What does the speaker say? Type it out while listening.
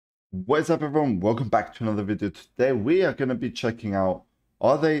What is up, everyone? Welcome back to another video. Today we are going to be checking out,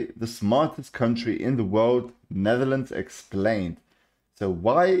 are they the smartest country in the world? Netherlands explained. So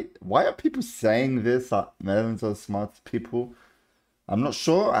why are people saying this, that Netherlands are the smartest people? I'm not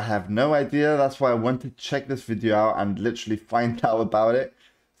sure. I have no idea. That's why I wanted to check this video out and literally find out about it.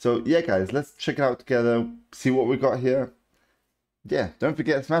 So yeah, guys, let's check it out together, see what we got here. Yeah, don't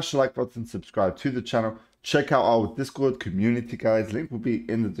forget to smash the like button, subscribe to the channel. Check out our Discord community, guys. Link will be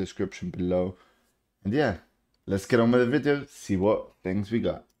in the description below. And yeah, let's get on with the video, see what things we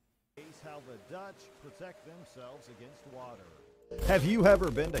got. How the Dutch protect themselves against water. Have you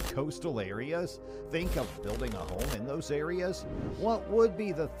ever been to coastal areas? Think of building a home in those areas? What would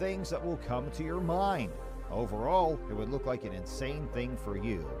be the things that will come to your mind? Overall, it would look like an insane thing for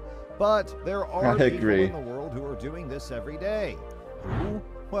you. But there are people in the world who are doing this every day. Who?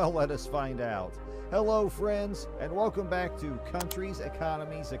 Well, let us find out. Hello, friends, and welcome back to Countries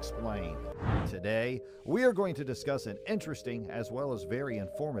Economies Explained. Today, we are going to discuss an interesting as well as very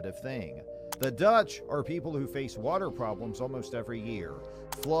informative thing. The Dutch are people who face water problems almost every year.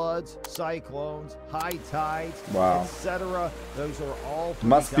 Floods, cyclones, high tides, etc. Those are all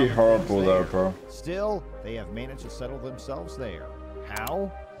must be horrible though, bro. Still, they have managed to settle themselves there.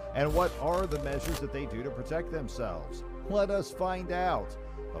 How? And what are the measures that they do to protect themselves? Let us find out.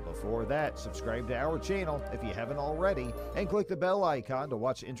 But before that, subscribe to our channel if you haven't already, and click the bell icon to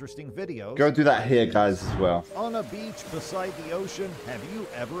watch interesting videos. Go do that here, guys, as well. On a beach beside the ocean, have you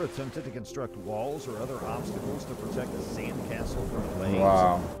ever attempted to construct walls or other obstacles to protect a sandcastle from waves?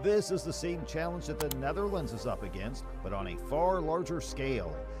 Wow. This is the same challenge that the Netherlands is up against, but on a far larger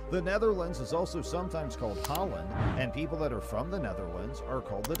scale. The Netherlands is also sometimes called Holland, and people that are from the Netherlands are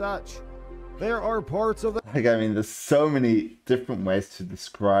called the Dutch. There are parts of the... I mean, there's so many different ways to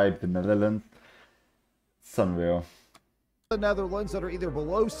describe the Netherlands. It's unreal. The Netherlands that are either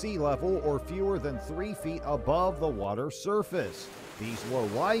below sea level or fewer than 3 feet above the water surface. These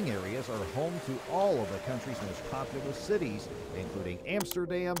low-lying areas are home to all of the country's most populous cities, including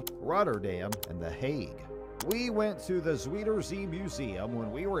Amsterdam, Rotterdam, and The Hague. We went to the Zuiderzee Museum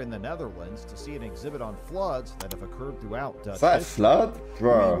when we were in the Netherlands to see an exhibit on floods that have occurred throughout Dutch history. Is that a flood?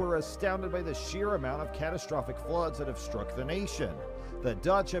 Bro. We were astounded by the sheer amount of catastrophic floods that have struck the nation. The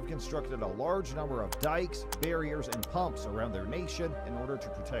Dutch have constructed a large number of dikes, barriers, and pumps around their nation in order to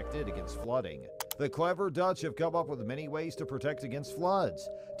protect it against flooding. The clever Dutch have come up with many ways to protect against floods.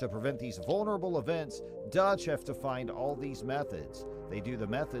 To prevent these vulnerable events, Dutch have to find all these methods. They do the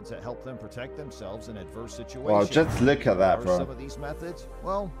methods that help them protect themselves in adverse situations. Well, just look at that, bro. Some of these methods?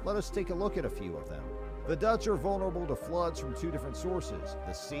 Well, let us take a look at a few of them. The Dutch are vulnerable to floods from two different sources,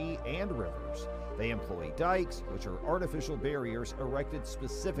 the sea and rivers. They employ dikes, which are artificial barriers erected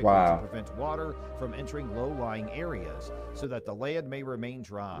specifically to prevent water from entering low-lying areas, so that the land may remain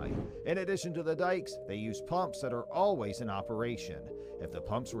dry. In addition to the dikes, they use pumps that are always in operation. If the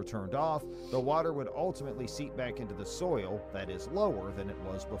pumps were turned off, the water would ultimately seep back into the soil that is lower than it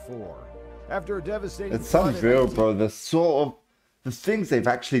was before. After a devastating It's unreal, bro. The things they've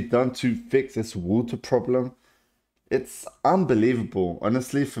actually done to fix this water problem, it's unbelievable.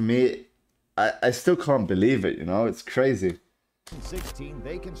 Honestly, for me, I still can't believe it, you know? It's crazy. In 2016,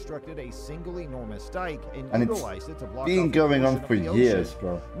 they constructed a single enormous dike and utilized it to block been going on for years,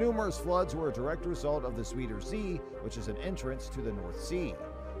 bro. Numerous floods were a direct result of the Zuiderzee, which is an entrance to the North Sea.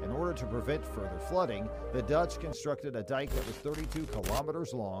 In order to prevent further flooding, the Dutch constructed a dike that was 32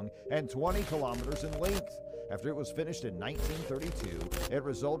 kilometers long and 20 kilometers in length. After it was finished in 1932, it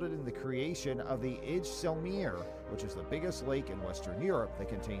resulted in the creation of the IJsselmeer, which is the biggest lake in Western Europe that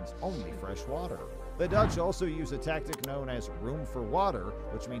contains only fresh water. The Dutch also use a tactic known as room for water,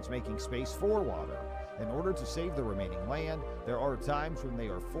 which means making space for water. In order to save the remaining land, there are times when they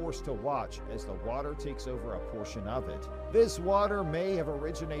are forced to watch as the water takes over a portion of it. This water may have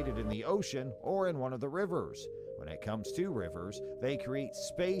originated in the ocean or in one of the rivers. When it comes to rivers, they create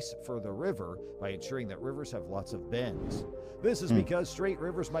space for the river by ensuring that rivers have lots of bends. This is because straight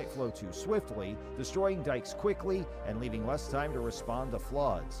rivers might flow too swiftly, destroying dikes quickly and leaving less time to respond to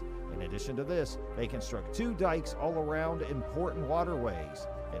floods. In addition to this, they construct 2 dikes all around important waterways.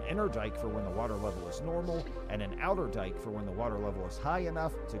 An inner dike for when the water level is normal, and an outer dike for when the water level is high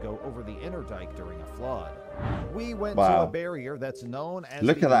enough to go over the inner dike during a flood. We went to a barrier that's known as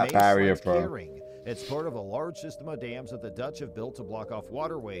Look at that barrier, bro. Kering. It's part of a large system of dams that the Dutch have built to block off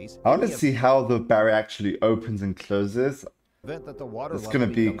waterways. I want to see how the barrier actually opens and closes. That the water it's going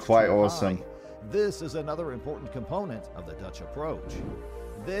to be quite awesome. High. This is another important component of the Dutch approach.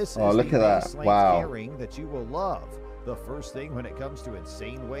 This is look at that. Wow. Kering that you will love. the first thing when it comes to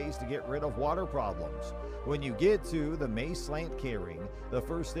insane ways to get rid of water problems. When you get to the May Slant Carrying, the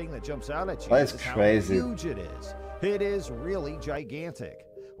first thing that jumps out at you That's is crazy. how huge it is. It is really gigantic.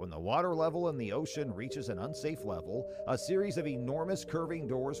 When the water level in the ocean reaches an unsafe level, a series of enormous curving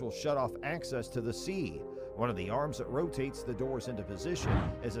doors will shut off access to the sea. One of the arms that rotates the doors into position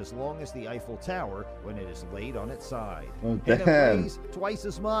is as long as the Eiffel Tower when it is laid on its side. Oh, And it damn. weighs twice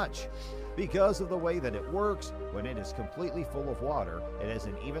as much. Because of the way that it works, when it is completely full of water, it has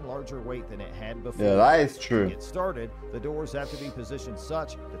an even larger weight than it had before. Yeah, that is To true. get started, the doors have to be positioned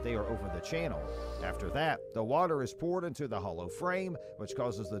such that they are over the channel. After that, the water is poured into the hollow frame, which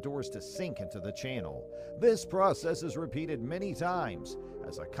causes the doors to sink into the channel. This process is repeated many times.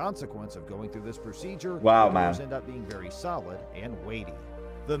 As a consequence of going through this procedure, Wow, the doors man. end up being very solid and weighty.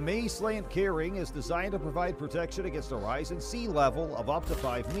 The May Slant Carrying is designed to provide protection against a rise in sea level of up to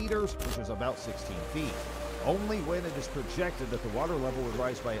 5 meters, which is about 16 feet. Only when it is projected that the water level would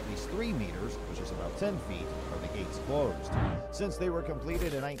rise by at least 3 meters, which is about 10 feet, are the gates closed. Since they were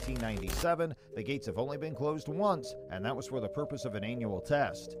completed in 1997, the gates have only been closed once, and that was for the purpose of an annual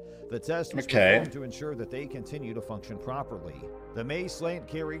test. The test was performed to ensure that they continue to function properly. The May Slant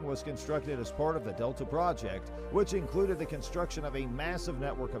Carrying was constructed as part of the Delta Project, which included the construction of a massive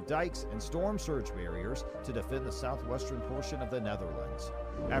network of dikes and storm surge barriers to defend the southwestern portion of the Netherlands.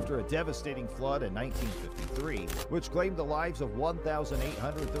 After a devastating flood in 1953, which claimed the lives of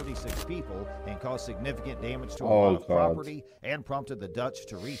 1,836 people and caused significant damage to a lot of property and prompted the Dutch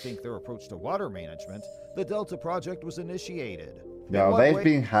to rethink their approach to water management, the Delta Project was initiated. Yeah, they've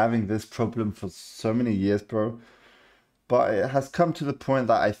been having this problem for so many years, bro. But it has come to the point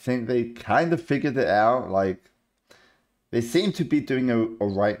that I think they kind of figured it out. Like, they seem to be doing all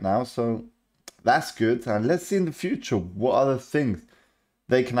right now, so that's good. And let's see in the future what other things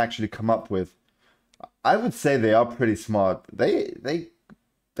they can actually come up with. I would say they are pretty smart. They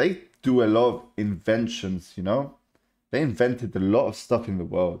do a lot of inventions, you know? They invented a lot of stuff in the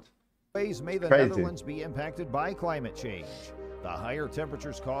world. Ways may the Netherlands be impacted by climate change. The higher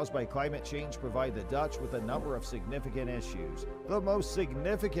temperatures caused by climate change provide the Dutch with a number of significant issues, the most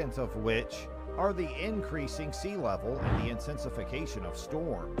significant of which are the increasing sea level and the intensification of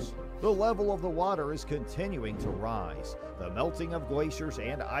storms. The level of the water is continuing to rise. The melting of glaciers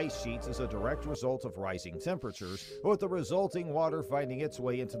and ice sheets is a direct result of rising temperatures, with the resulting water finding its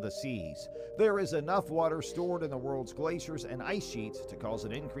way into the seas. There is enough water stored in the world's glaciers and ice sheets to cause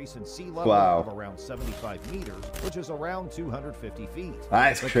an increase in sea level of around 75 meters, which is around 250 feet.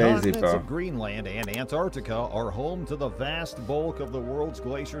 That's crazy, bro. The continents of Greenland and Antarctica are home to the vast bulk of the world's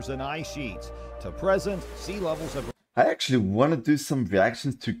glaciers and ice sheets. To present, sea levels have... I actually want to do some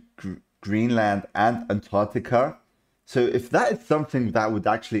reactions to Greenland and Antarctica. So if that is something that would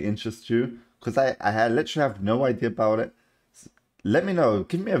actually interest you, because I literally have no idea about it, let me know.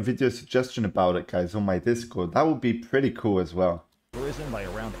 Give me a video suggestion about it, guys, on my Discord. That would be pretty cool as well. Risen by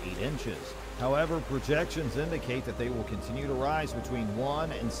around 8 inches. However, projections indicate that they will continue to rise between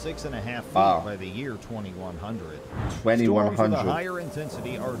 1 and 6.5 feet by the year 2100. 2100. Storms with a higher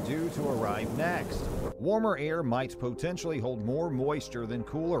intensity are due to arrive next. Warmer air might potentially hold more moisture than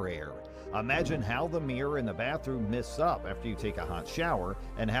cooler air. Imagine how the mirror in the bathroom mists up after you take a hot shower,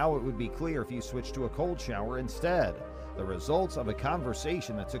 and how it would be clear if you switched to a cold shower instead. The results of a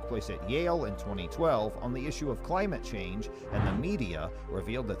conversation that took place at Yale in 2012 on the issue of climate change and the media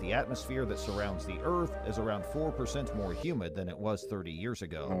revealed that the atmosphere that surrounds the Earth is around 4% more humid than it was 30 years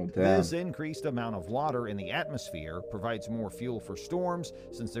ago. This increased amount of water in the atmosphere provides more fuel for storms,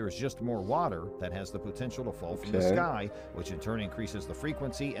 since there is just more water that has the potential to fall from the sky, which in turn increases the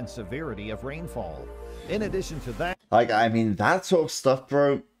frequency and severity of rainfall. In addition to that, like, I mean, that sort of stuff,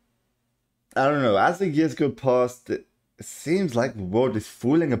 bro, I don't know, as the years go past, it seems like the world is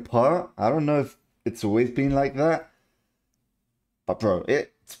falling apart. I don't know if it's always been like that, but bro,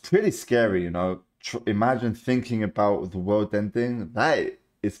 it's pretty scary, you know. Imagine thinking about the world ending. That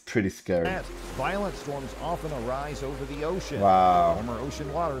is pretty scary. Violent storms often arise over the ocean. Wow. Warmer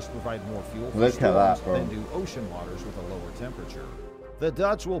ocean waters provide more fuel for Look at that, bro. than do ocean waters with a lower temperature. The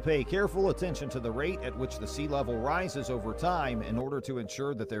Dutch will pay careful attention to the rate at which the sea level rises over time in order to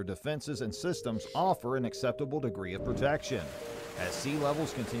ensure that their defenses and systems offer an acceptable degree of protection. As sea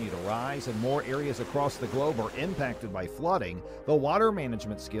levels continue to rise and more areas across the globe are impacted by flooding, the water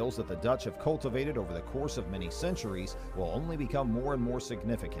management skills that the Dutch have cultivated over the course of many centuries will only become more and more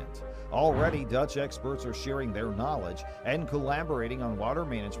significant. Already, Dutch experts are sharing their knowledge and collaborating on water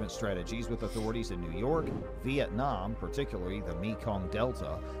management strategies with authorities in New York, Vietnam, particularly the Mekong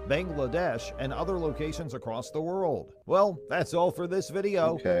Delta, Bangladesh, and other locations across the world. Well, that's all for this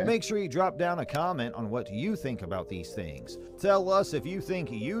video. Okay. Make sure you drop down a comment on what you think about these things. Tell us if you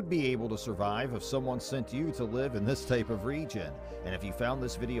think you'd be able to survive if someone sent you to live in this type of region. And if you found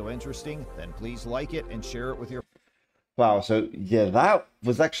this video interesting, then please like it and share it with your... Wow, so yeah, that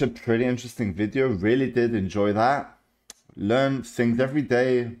was actually a pretty interesting video. Really did enjoy that. Learn things every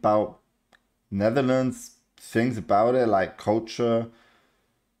day about Netherlands, things about it, like culture.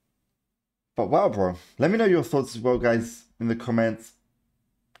 But wow, bro, let me know your thoughts as well, guys, in the comments.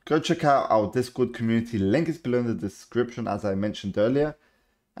 Go check out our Discord community. Link is below in the description, as I mentioned earlier.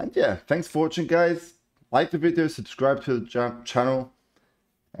 And yeah, thanks for watching, guys. Like the video, subscribe to the channel.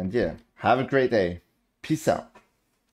 And yeah, have a great day. Peace out.